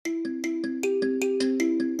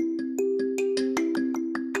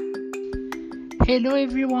Hello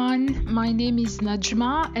everyone, my name is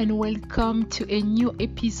Najma and welcome to a new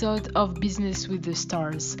episode of Business with the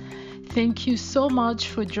Stars. Thank you so much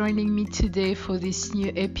for joining me today for this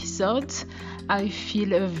new episode. I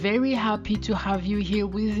feel very happy to have you here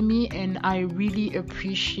with me and I really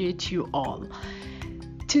appreciate you all.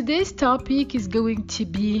 Today's topic is going to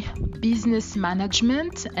be business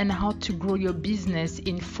management and how to grow your business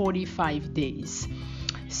in 45 days.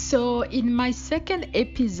 So in my second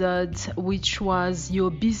episode, which was Your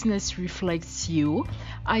Business Reflects You,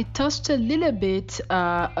 I touched a little bit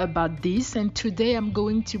about this, and today I'm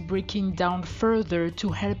going to breaking down further to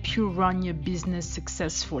help you run your business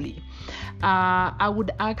successfully. I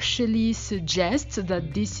would actually suggest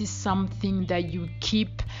that this is something that you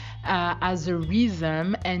keep as a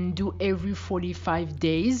rhythm and do every 45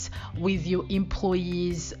 days with your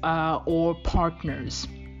employees or partners.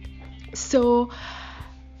 So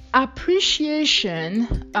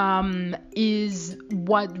appreciation is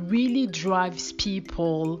what really drives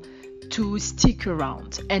people to stick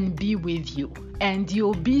around and be with you. And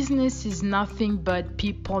your business is nothing but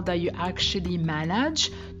people that you actually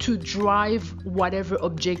manage to drive whatever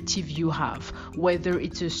objective you have. Whether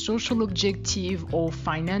it's a social objective or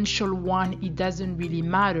financial one, it doesn't really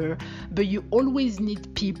matter, but you always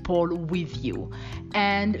need people with you.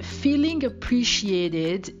 And feeling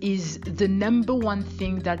appreciated is the number one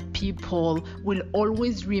thing that people will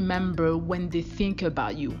always remember when they think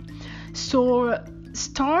about you. So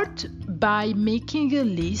start by making a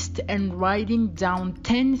list and writing down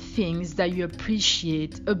 10 things that you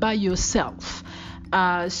appreciate about yourself.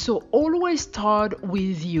 So always start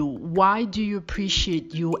with you. Why do you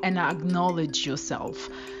appreciate you and acknowledge yourself?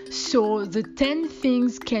 So the 10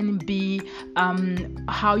 things can be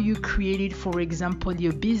how you created, for example,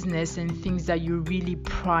 your business and things that you're really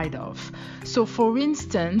proud of. So for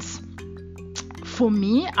instance, for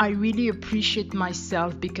me, I really appreciate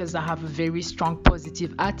myself because I have a very strong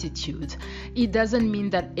positive attitude. It doesn't mean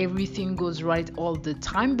that everything goes right all the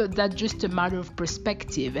time, but that's just a matter of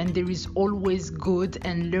perspective, and there is always good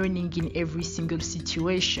and learning in every single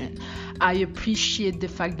situation. I appreciate the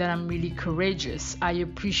fact that I'm really courageous. I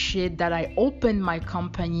appreciate that I opened my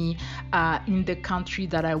company in the country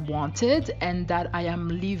that I wanted, and that I am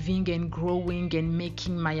living and growing and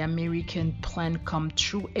making my American plan come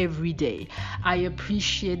true every day. I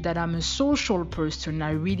appreciate that I'm a social person.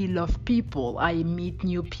 I really love people. I meet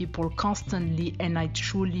new people constantly and I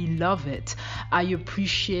truly love it. I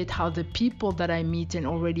appreciate how the people that I meet and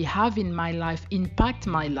already have in my life impact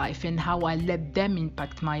my life and how I let them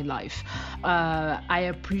impact my life. I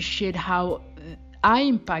appreciate how I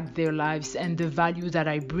impact their lives and the value that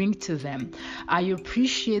I bring to them. I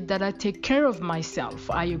appreciate that I take care of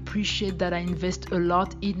myself. I appreciate that I invest a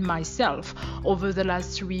lot in myself. Over the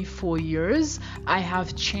last 3-4 years, I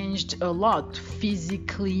have changed a lot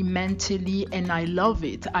physically, mentally, and I love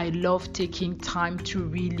it. I love taking time to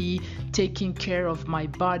really taking care of my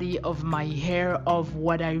body, of my hair, of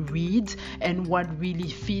what I read, and what really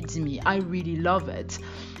feeds me. I really love it.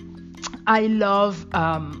 I love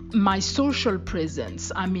my social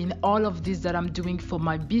presence. I mean, all of this that I'm doing for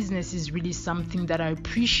my business is really something that I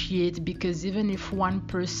appreciate, because even if one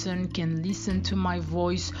person can listen to my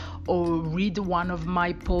voice or read one of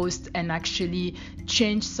my posts and actually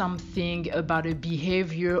change something about a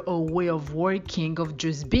behavior or way of working, of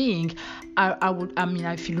just being,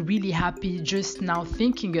 I feel really happy just now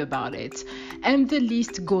thinking about it. And the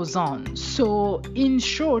list goes on. So in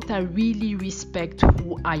short, I really respect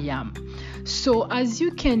who I am. So as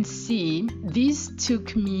you can see, this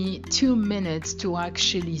took me 2 minutes to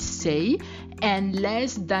actually say and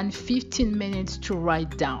less than 15 minutes to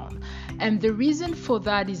write down. And the reason for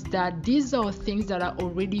that is that these are things that I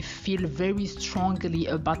already feel very strongly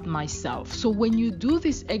about myself. So when you do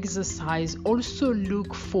this exercise, also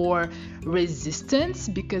look for resistance,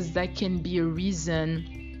 because that can be a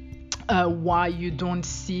reason why you don't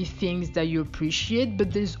see things that you appreciate,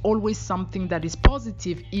 but there's always something that is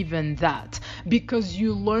positive, even that, because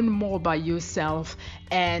you learn more by yourself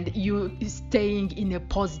and you're staying in a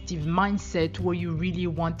positive mindset where you really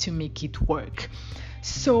want to make it work.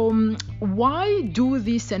 So why do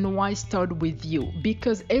this and why start with you?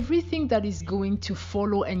 Because everything that is going to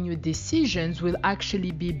follow and your decisions will actually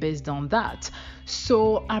be based on that.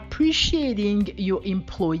 So appreciating your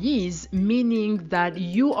employees, meaning that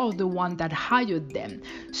you are the one that hired them.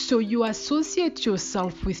 So you associate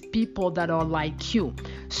yourself with people that are like you.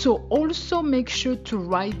 So also make sure to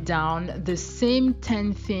write down the same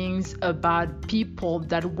 10 things about people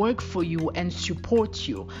that work for you and support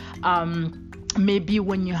you. maybe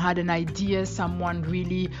when you had an idea, someone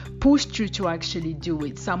really pushed you to actually do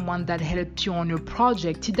it, someone that helped you on your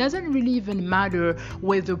project. It doesn't really even matter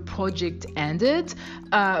where the project ended,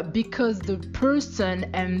 because the person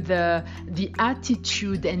and the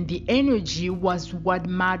attitude and the energy was what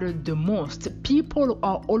mattered the most. People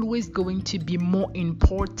are always going to be more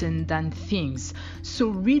important than things. So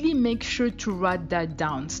really make sure to write that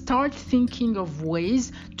down. Start thinking of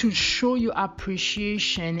ways to show your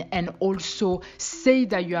appreciation and also say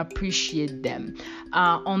that you appreciate them.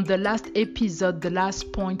 On the last episode, the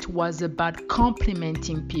last point was about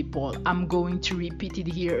complimenting people. I'm going to repeat it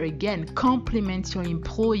here again. Compliment your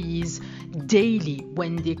employees daily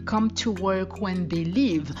when they come to work, when they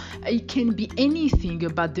leave. It can be anything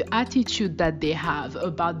about the attitude that they have,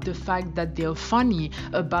 about the fact that they're funny,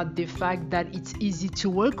 about the fact that it's easy to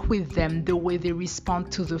work with them, the way they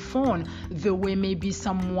respond to the phone, the way maybe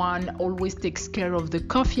someone always takes care of the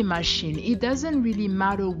coffee machine. It doesn't really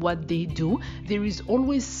matter what they do. There is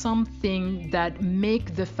always something that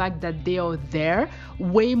make the fact that they are there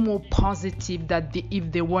way more positive than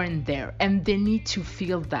if they weren't there, and they need to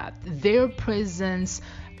feel that their presence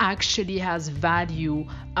actually has value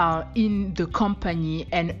in the company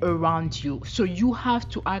and around you. So you have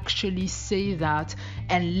to actually say that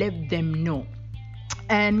and let them know.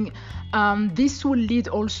 And this will lead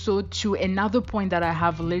also to another point that I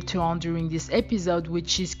have later on during this episode,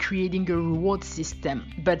 which is creating a reward system.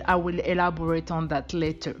 But I will elaborate on that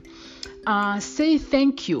later. Say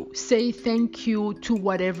thank you. Say thank you to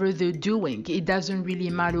whatever they're doing. It doesn't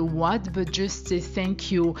really matter what, but just say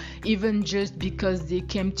thank you, even just because they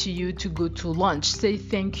came to you to go to lunch. Say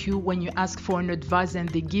thank you when you ask for an advice and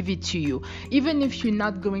they give it to you. Even if you're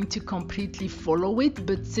not going to completely follow it,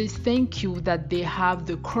 but say thank you that they have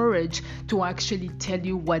the courage to actually tell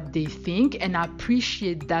you what they think, and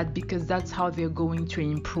appreciate that, because that's how they're going to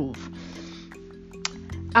improve.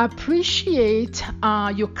 Appreciate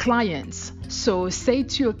your clients. So say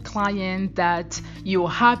to your client that you're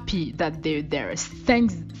happy that they're there.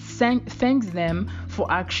 Thank them for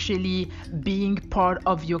actually being part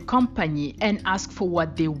of your company, and ask for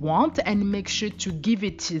what they want and make sure to give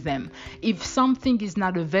it to them. If something is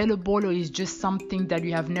not available or is just something that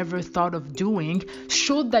you have never thought of doing,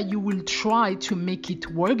 show that you will try to make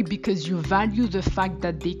it work because you value the fact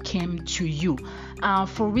that they came to you.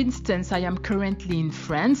 For instance, I am currently in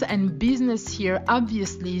France, and business here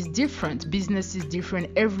obviously is different. Business is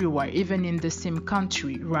different everywhere, even in the same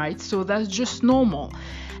country, right? So that's just normal.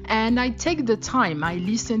 And I take the time, I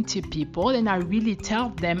listen to people, and I really tell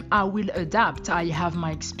them I will adapt. I have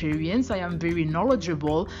my experience, I am very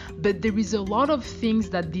knowledgeable, but there is a lot of things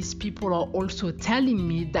that these people are also telling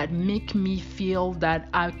me that make me feel that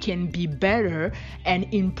I can be better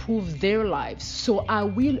and improve their lives. So I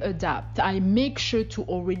will adapt. I make sure to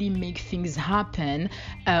already make things happen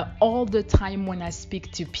all the time when I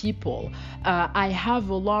speak to people. I have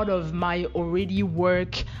a lot of my already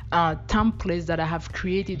work templates that I have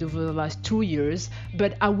created over the last 2 years,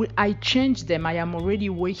 but I change them. I am already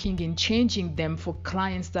working in changing them for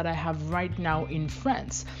clients that I have right now in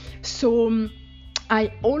France. So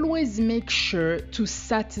I always make sure to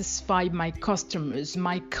satisfy my customers.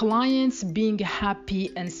 My clients being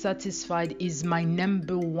happy and satisfied is my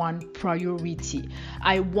number one priority.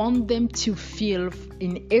 I want them to feel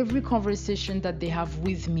in every conversation that they have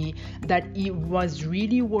with me that it was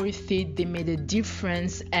really worth it, they made a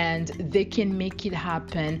difference, and they can make it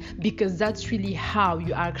happen, because that's really how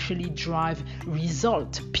you actually drive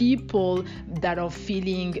result. People that are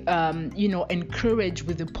feeling encouraged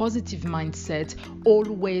with a positive mindset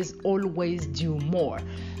always do more.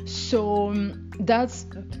 So that's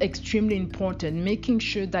extremely important, making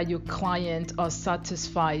sure that your clients are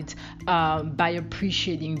satisfied by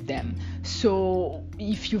appreciating them. So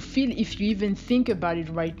if you even think about it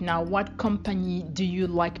right now, what company do you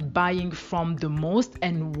like buying from the most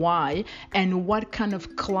and why? And what kind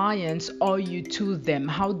of clients are you to them?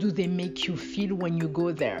 How do they make you feel when you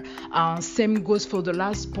go there? Same goes for the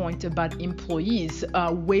last point about employees.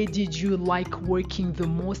 Where did you like working the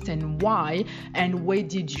most and why? And where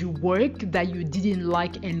did you work that you didn't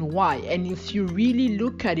like and why? And if you really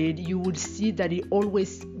look at it, you would see that it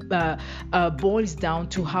always boils down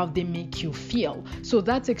to how they make you feel. So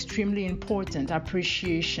that's extremely important.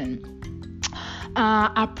 Appreciation.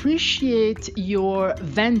 Appreciate your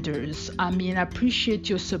vendors. Appreciate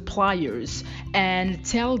your suppliers, and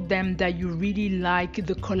tell them that you really like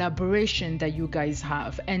the collaboration that you guys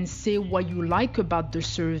have, and say what you like about the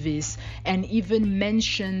service, and even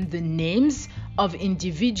mention the names of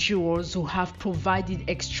individuals who have provided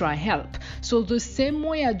extra help. So the same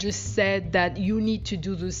way I just said that you need to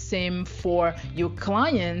do the same for your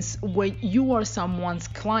clients when you are someone's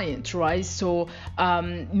client, right? So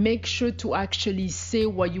make sure to actually say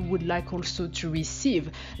what you would like also to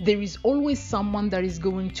receive. There is always someone that is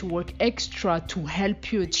going to work extra to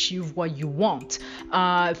help you achieve what you want.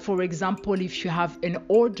 For example, if you have an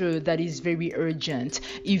order that is very urgent,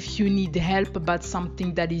 if you need help about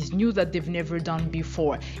something that is new that they've never done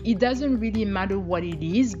before, it doesn't really matter what it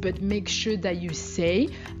is, but make sure that you say,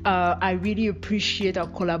 I really appreciate our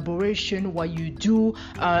collaboration, what you do,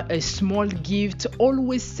 a small gift.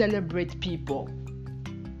 Always celebrate people.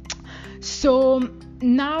 So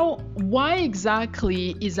now, why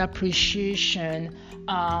exactly is appreciation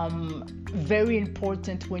very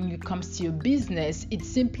important when it comes to your business? It's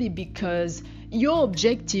simply because your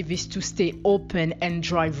objective is to stay open and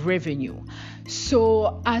drive revenue.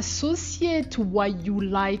 So associate what you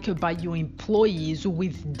like about your employees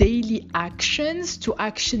with daily actions to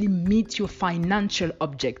actually meet your financial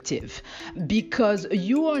objective, because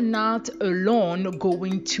you are not alone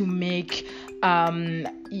going to make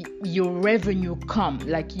your revenue come.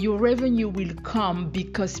 Like, your revenue will come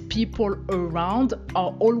because people around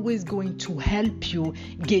are always going to help you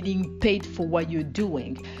getting paid for what you're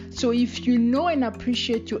doing. So if you know and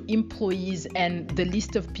appreciate your employees and the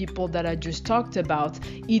list of people that I just talked about,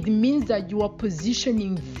 it means that you are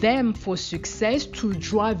positioning them for success to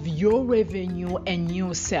drive your revenue and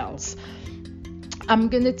your sales. I'm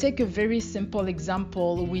going to take a very simple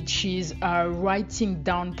example, which is writing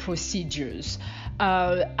down procedures.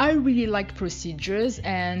 I really like procedures,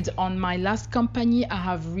 and on my last company, I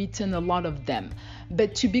have written a lot of them.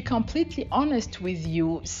 But to be completely honest with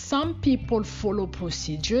you, some people follow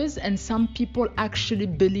procedures and some people actually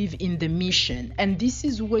believe in the mission. And this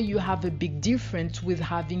is where you have a big difference with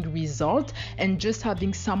having result and just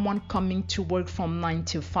having someone coming to work from 9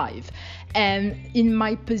 to 5. And in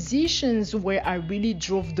my positions where I really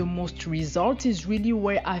drove the most result is really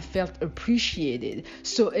where I felt appreciated.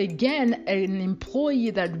 So again, an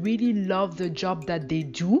employee that really loves the job that they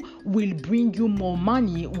do will bring you more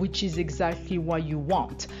money, which is exactly what you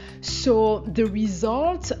want. So the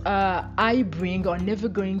results I bring are never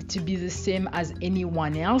going to be the same as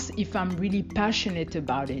anyone else if I'm really passionate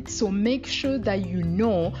about it. So make sure that you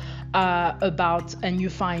know about and you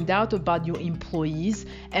find out about your employees,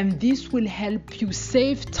 and this will help you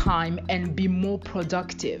save time and be more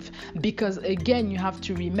productive, because again, you have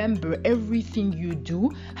to remember everything you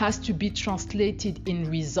do has to be translated in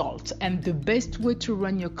results, and the best way to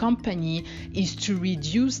run your company is to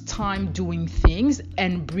reduce time doing things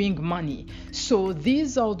and bring money. So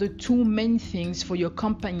these are the two main things for your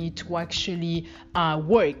company to actually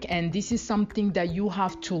work, and this is something that you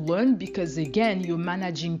have to learn, because again, you're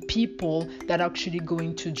managing people that are actually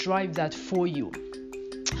going to drive that for you.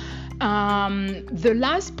 The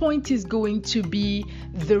last point is going to be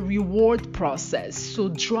the reward process. So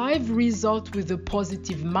drive result with a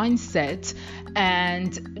positive mindset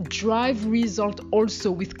and drive result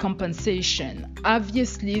also with compensation.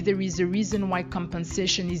 Obviously, there is a reason why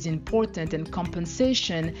compensation is important, and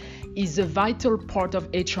compensation is a vital part of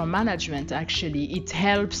HR management. Actually, it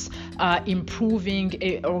helps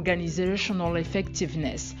improving organizational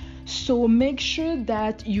effectiveness. So make sure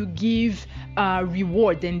that you give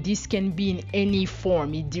reward, and this can be in any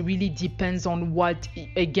form. It really depends on what,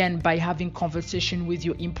 again, by having conversation with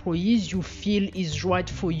your employees, you feel is right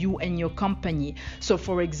for you and your company. So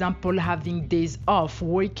for example, having days off,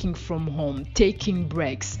 working from home, taking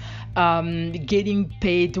breaks, getting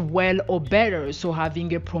paid well or better, so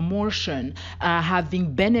having a promotion,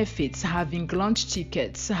 having benefits, having lunch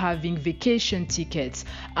tickets, having vacation tickets,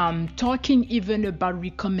 talking even about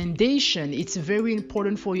recommendation. It's very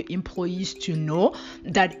important for your employees to know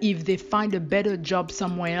that if they find a better job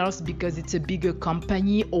somewhere else because it's a bigger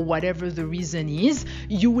company or whatever the reason is,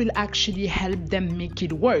 you will actually help them make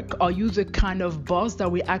it work. Are you the kind of boss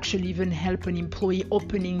that will actually even help an employee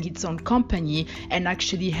opening its own company and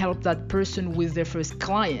actually help that person with their first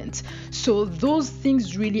client? So those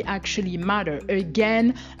things really actually matter.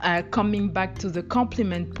 Again, coming back to the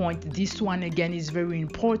compliment point, this one again is very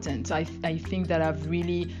important. I think that I've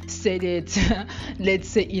really said it let's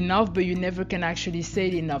say enough, but you never can actually say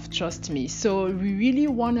it enough, trust me. So we really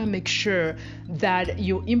want to make sure that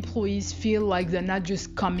your employees feel like they're not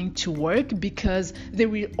just coming to work, because there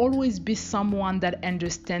will always be someone that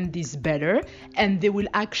understands this better and they will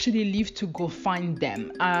actually leave to go find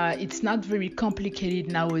them. It's not very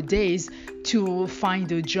complicated nowadays to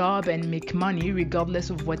find a job and make money regardless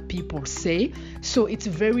of what people say. So it's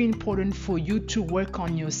very important for you to work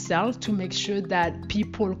on yourself to make sure that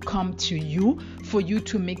people come to you for you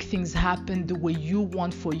to make things happen the way you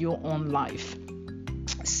want for your own life.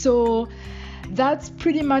 So that's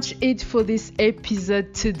pretty much it for this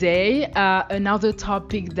episode today. Another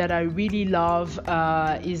topic that I really love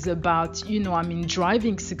is about,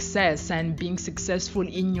 driving success and being successful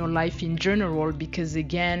in your life in general, because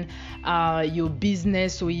again, your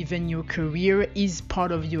business or even your career is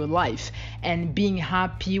part of your life, and being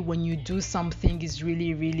happy when you do something is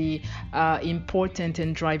really, really important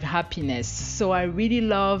and drive happiness. So I really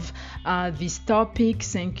love this topic.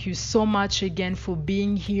 Thank you so much again for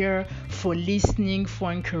being here, for listening,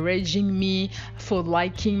 for encouraging me, for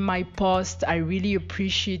liking my post. I really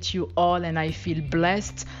appreciate you all, and I feel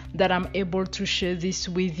blessed that I'm able to share this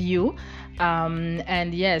with you.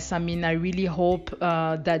 And yes, I really hope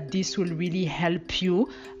that this will really help you.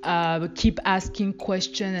 Keep asking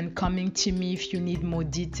questions and coming to me if you need more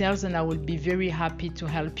details, and I will be very happy to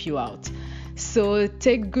help you out. So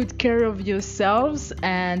take good care of yourselves,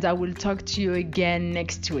 and I will talk to you again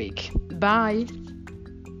next week. Bye.